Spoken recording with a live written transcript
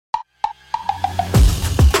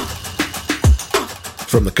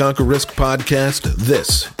From the Conquer Risk podcast,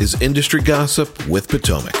 this is Industry Gossip with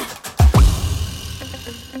Potomac.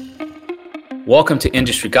 Welcome to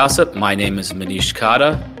Industry Gossip. My name is Manish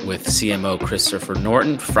Kata with CMO Christopher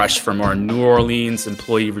Norton, fresh from our New Orleans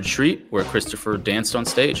employee retreat where Christopher danced on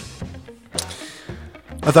stage.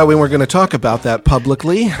 I thought we weren't going to talk about that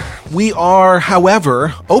publicly. We are,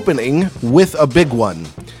 however, opening with a big one.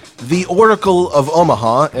 The Oracle of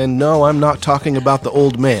Omaha, and no, I'm not talking about the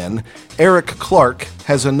old man, Eric Clark,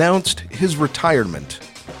 has announced his retirement.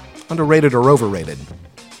 Underrated or overrated?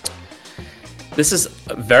 This is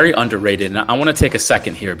very underrated, and I want to take a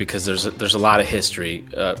second here because there's a lot of history.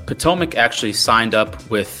 Potomac actually signed up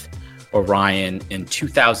with Orion in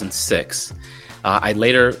 2006. I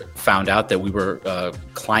later found out that we were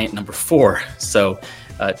client number 4, so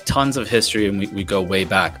tons of history, and we go way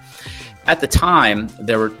back. At the time,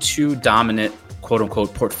 there were two dominant,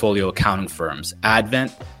 quote-unquote, portfolio accounting firms,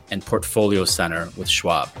 Advent and Portfolio Center with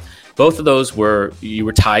Schwab. Both of those you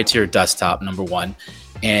were tied to your desktop, number one,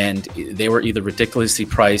 and they were either ridiculously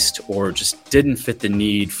priced or just didn't fit the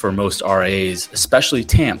need for most RIAs, especially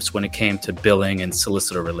TAMPs, when it came to billing and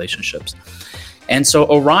solicitor relationships. And so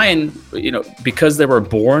Orion, because they were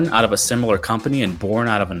born out of a similar company and born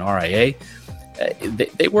out of an RIA,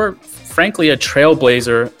 they were frankly a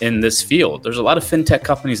trailblazer in this field. There's a lot of fintech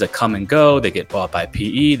companies that come and go. They get bought by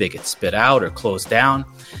PE, they get spit out or closed down.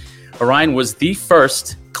 Orion was the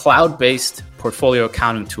first cloud-based portfolio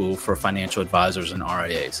accounting tool for financial advisors and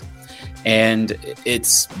RIAs. And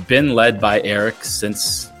it's been led by Eric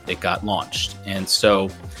since it got launched. And so,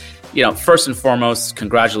 first and foremost,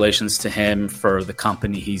 congratulations to him for the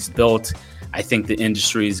company he's built. I think the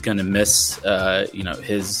industry is going to miss,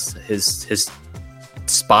 his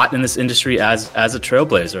spot in this industry as a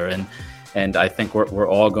trailblazer, and I think we're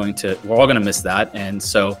all going to miss that. And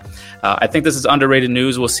so, I think this is underrated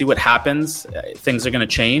news. We'll see what happens. Things are going to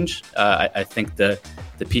change. I think the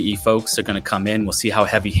PE folks are going to come in. We'll see how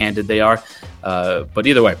heavy-handed they are. But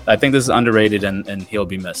either way, I think this is underrated, and he'll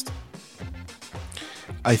be missed.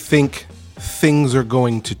 I think things are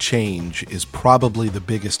going to change is probably the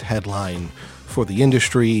biggest headline for the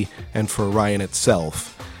industry and for Orion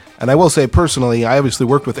itself. And I will say personally, I obviously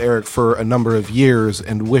worked with Eric for a number of years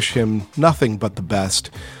and wish him nothing but the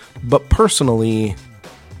best. But personally,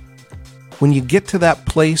 when you get to that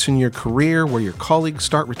place in your career where your colleagues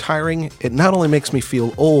start retiring, it not only makes me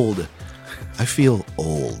feel old, I feel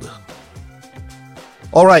old.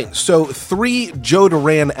 All right, so 3 Joe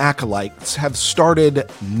Duran acolytes have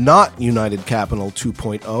started Not United Capital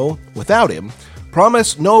 2.0 without him,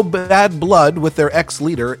 promise no bad blood with their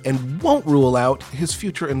ex-leader, and won't rule out his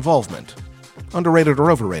future involvement. Underrated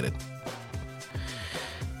or overrated?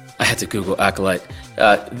 I had to Google acolyte.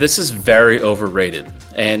 This is very overrated,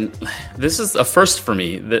 and this is a first for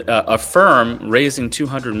me. A firm raising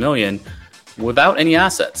 $200 million without any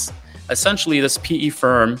assets. Essentially, this PE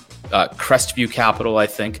firm, Crestview Capital, I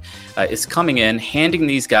think, is coming in, handing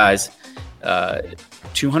these guys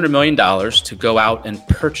 $200 million to go out and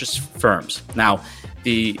purchase firms. Now,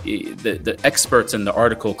 the experts in the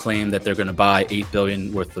article claim that they're going to buy $8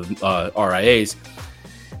 billion worth of RIAs.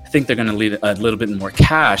 I think they're going to leave a little bit more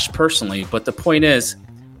cash, personally. But the point is,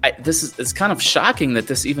 it's kind of shocking that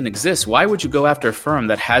this even exists. Why would you go after a firm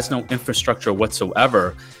that has no infrastructure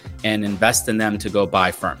whatsoever and invest in them to go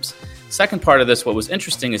buy firms? Second part of this, what was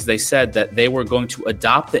interesting is they said that they were going to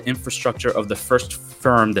adopt the infrastructure of the first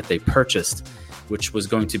firm that they purchased, which was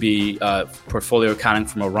going to be portfolio accounting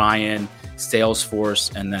from Orion,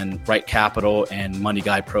 Salesforce, and then Right Capital and Money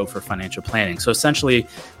Guide Pro for financial planning. So essentially,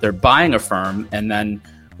 they're buying a firm and then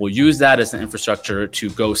will use that as an infrastructure to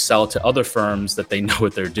go sell to other firms that they know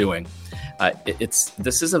what they're doing.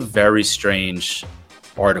 This is a very strange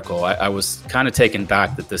article. I was kind of taken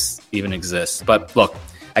back that this even exists. But look,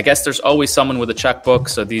 I guess there's always someone with a checkbook,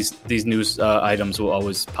 so these news items will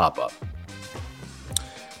always pop up.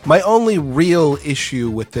 My only real issue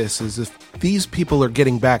with this is if these people are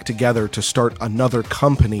getting back together to start another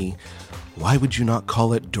company, why would you not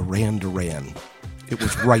call it Duran Duran? It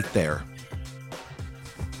was right there.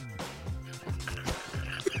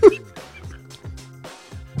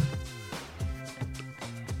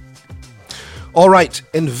 All right,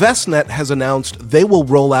 Envestnet has announced they will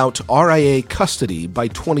roll out RIA custody by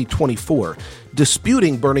 2024,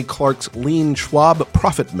 disputing Bernie Clark's lean Schwab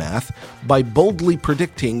profit math by boldly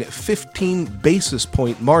predicting 15 basis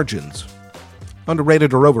point margins.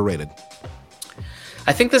 Underrated or overrated?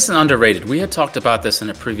 I think this is underrated. We had talked about this in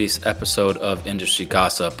a previous episode of Industry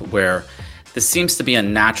Gossip, where this seems to be a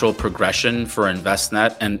natural progression for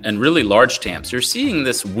Envestnet and really large TAMPs. You're seeing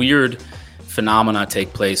this weird phenomena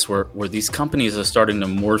take place where these companies are starting to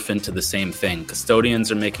morph into the same thing.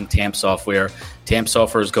 Custodians are making TAMP software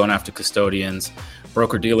is going after custodians,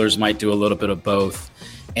 broker-dealers might do a little bit of both.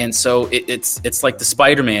 And so it's like the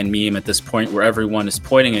Spider-Man meme at this point where everyone is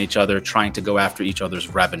pointing at each other, trying to go after each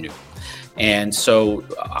other's revenue. And so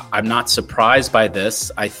I'm not surprised by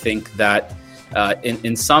this. I think that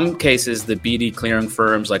in some cases, the BD clearing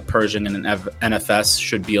firms like Pershing and NFS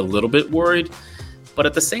should be a little bit worried. But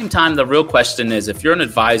at the same time, the real question is, if you're an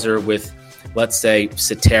advisor with, let's say,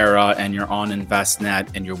 Cetera, and you're on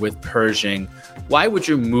Envestnet and you're with Pershing, why would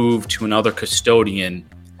you move to another custodian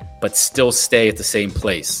but still stay at the same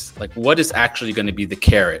place? Like, what is actually going to be the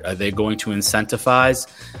carrot? Are they going to incentivize?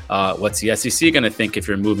 What's the SEC going to think if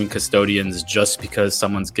you're moving custodians just because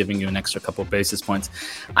someone's giving you an extra couple of basis points?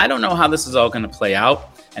 I don't know how this is all going to play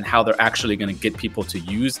out and how they're actually going to get people to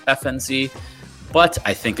use FNZ. But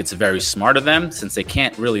I think it's very smart of them, since they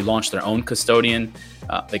can't really launch their own custodian.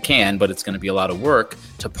 They can, but it's going to be a lot of work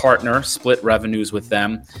to partner, split revenues with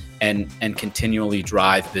them, and continually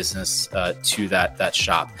drive business to that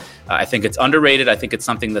shop. I think it's underrated. I think it's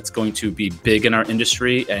something that's going to be big in our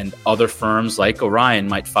industry, and other firms like Orion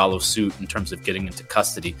might follow suit in terms of getting into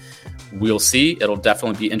custody. We'll see. It'll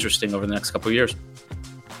definitely be interesting over the next couple of years.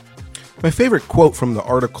 My favorite quote from the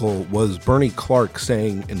article was Bernie Clark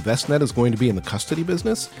saying Envestnet is going to be in the custody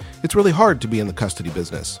business. It's really hard to be in the custody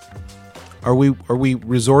business. Are we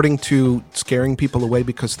resorting to scaring people away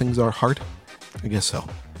because things are hard? I guess so.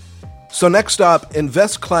 So next up,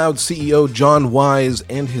 InvestCloud CEO John Wise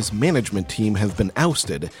and his management team have been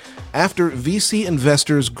ousted after VC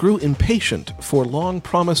investors grew impatient for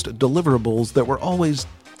long-promised deliverables that were always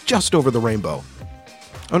just over the rainbow.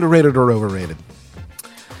 Underrated or overrated?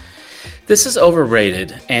 This is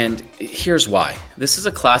overrated, and here's why. This is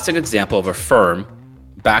a classic example of a firm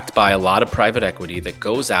backed by a lot of private equity that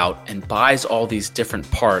goes out and buys all these different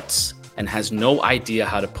parts and has no idea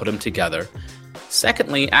how to put them together.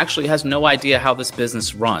 Secondly, actually has no idea how this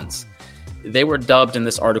business runs. They were dubbed in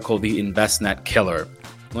this article the Envestnet killer.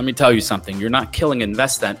 Let me tell you something. You're not killing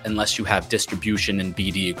Envestnet unless you have distribution and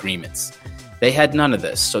BD agreements. They had none of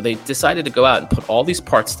this, so they decided to go out and put all these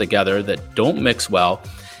parts together that don't mix well.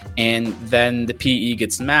 And then the PE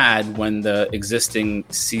gets mad when the existing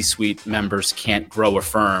C-suite members can't grow a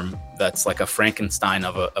firm that's like a Frankenstein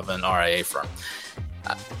of an RIA firm.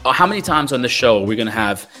 How many times on this show are we going to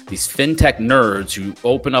have these fintech nerds who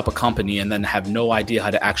open up a company and then have no idea how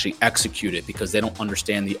to actually execute it because they don't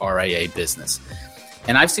understand the RIA business?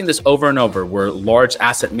 And I've seen this over and over where large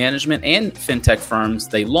asset management and fintech firms,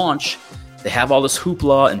 they launch, they have all this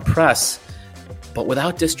hoopla and press, but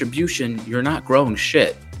without distribution, you're not growing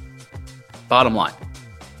shit. Bottom line.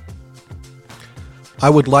 I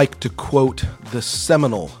would like to quote the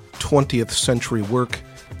seminal 20th century work,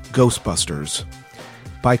 Ghostbusters,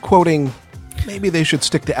 by quoting, maybe they should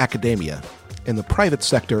stick to academia. In the private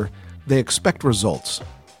sector, they expect results.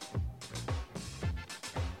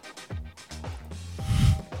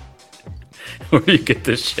 Where do you get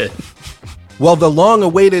this shit? Well, the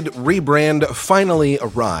long-awaited rebrand finally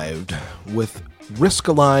arrived, with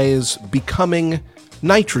Riskalyze becoming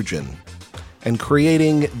Nitrogen and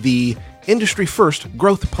creating the industry-first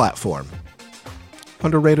growth platform.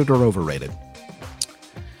 Underrated or overrated?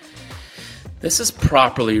 This is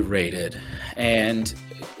properly rated, and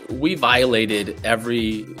we violated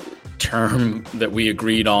every term that we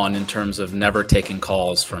agreed on in terms of never taking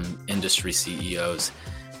calls from industry CEOs.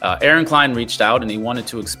 Aaron Klein reached out and he wanted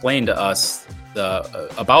to explain to us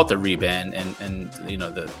about the rebrand and you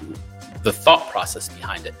know the thought process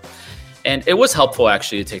behind it. And it was helpful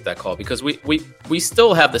actually to take that call because we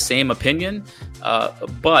still have the same opinion,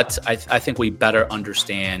 but I think we better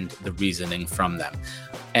understand the reasoning from them.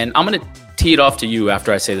 And I'm going to tee it off to you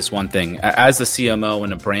after I say this one thing. As the CMO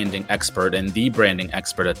and a branding expert and the branding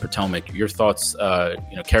expert at Potomac, your thoughts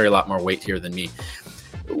carry a lot more weight here than me.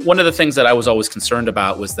 One of the things that I was always concerned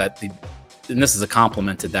about was that and this is a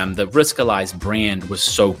compliment to them, the Riskalyze brand was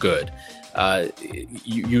so good.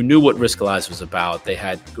 You knew what Riskalyze was about. They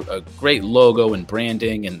had a great logo and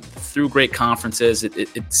branding, and through great conferences,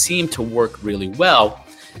 it seemed to work really well,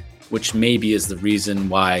 which maybe is the reason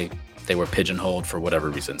why they were pigeonholed for whatever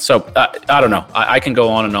reason. So I don't know. I can go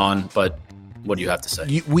on and on, but what do you have to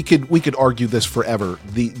say? We could argue this forever.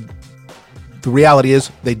 The reality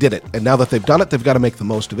is they did it, and now that they've done it, they've got to make the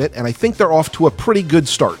most of it. And I think they're off to a pretty good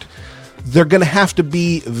start. They're going to have to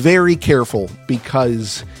be very careful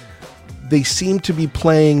because they seem to be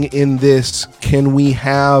playing in this can we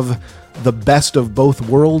have the best of both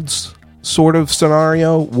worlds sort of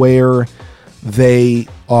scenario where They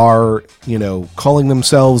are, calling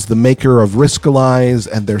themselves the maker of Riskalyze,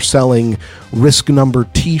 and they're selling risk number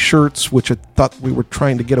T-shirts, which I thought we were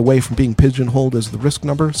trying to get away from being pigeonholed as the risk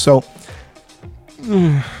number. So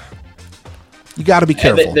you got to be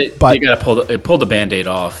careful. But you got to pull the Band-Aid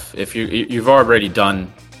off. If you've already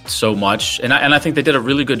done so much, and I think they did a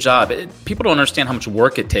really good job. People don't understand how much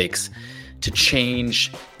work it takes to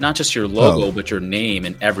change not just your logo, but your name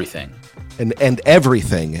and everything. And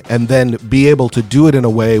everything, and then be able to do it in a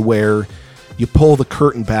way where you pull the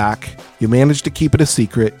curtain back, you manage to keep it a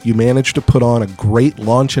secret, you manage to put on a great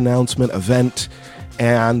launch announcement event,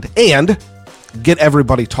 and get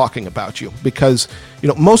everybody talking about you. Because,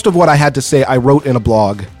 most of what I had to say I wrote in a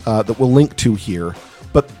blog that we'll link to here,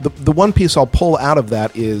 but the one piece I'll pull out of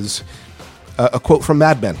that is a quote from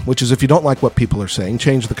Mad Men, which is, if you don't like what people are saying,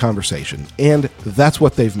 change the conversation. And that's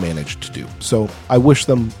what they've managed to do. So I wish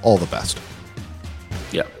them all the best.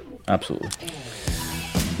 Yeah, absolutely.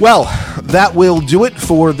 Well, that will do it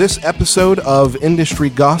for this episode of Industry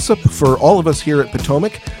Gossip. For all of us here at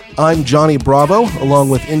Potomac, I'm Johnny Bravo, along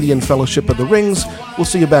with Indian Fellowship of the Rings. We'll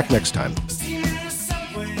see you back next time.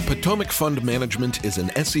 Potomac Fund Management is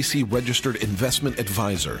an SEC-registered investment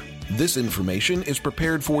advisor. This information is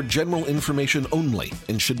prepared for general information only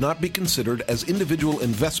and should not be considered as individual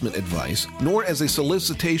investment advice, nor as a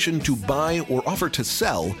solicitation to buy or offer to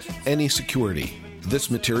sell any security.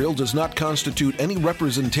 This material does not constitute any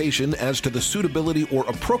representation as to the suitability or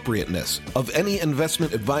appropriateness of any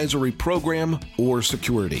investment advisory program or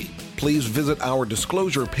security. Please visit our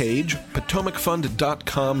disclosure page,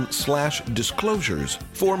 potomacfund.com/disclosures,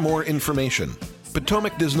 for more information.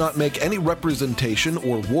 Potomac does not make any representation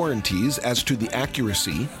or warranties as to the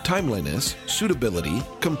accuracy, timeliness, suitability,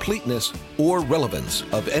 completeness, or relevance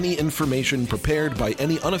of any information prepared by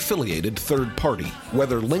any unaffiliated third party,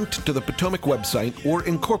 whether linked to the Potomac website or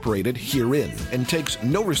incorporated herein, and takes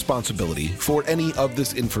no responsibility for any of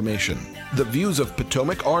this information. The views of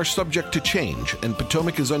Potomac are subject to change, and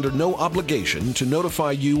Potomac is under no obligation to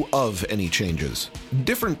notify you of any changes.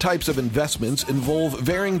 Different types of investments involve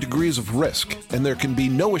varying degrees of risk, and there can be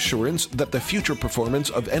no assurance that the future performance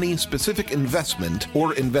of any specific investment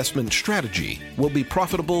or investment strategy will be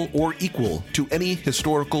profitable or equal to any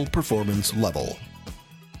historical performance level.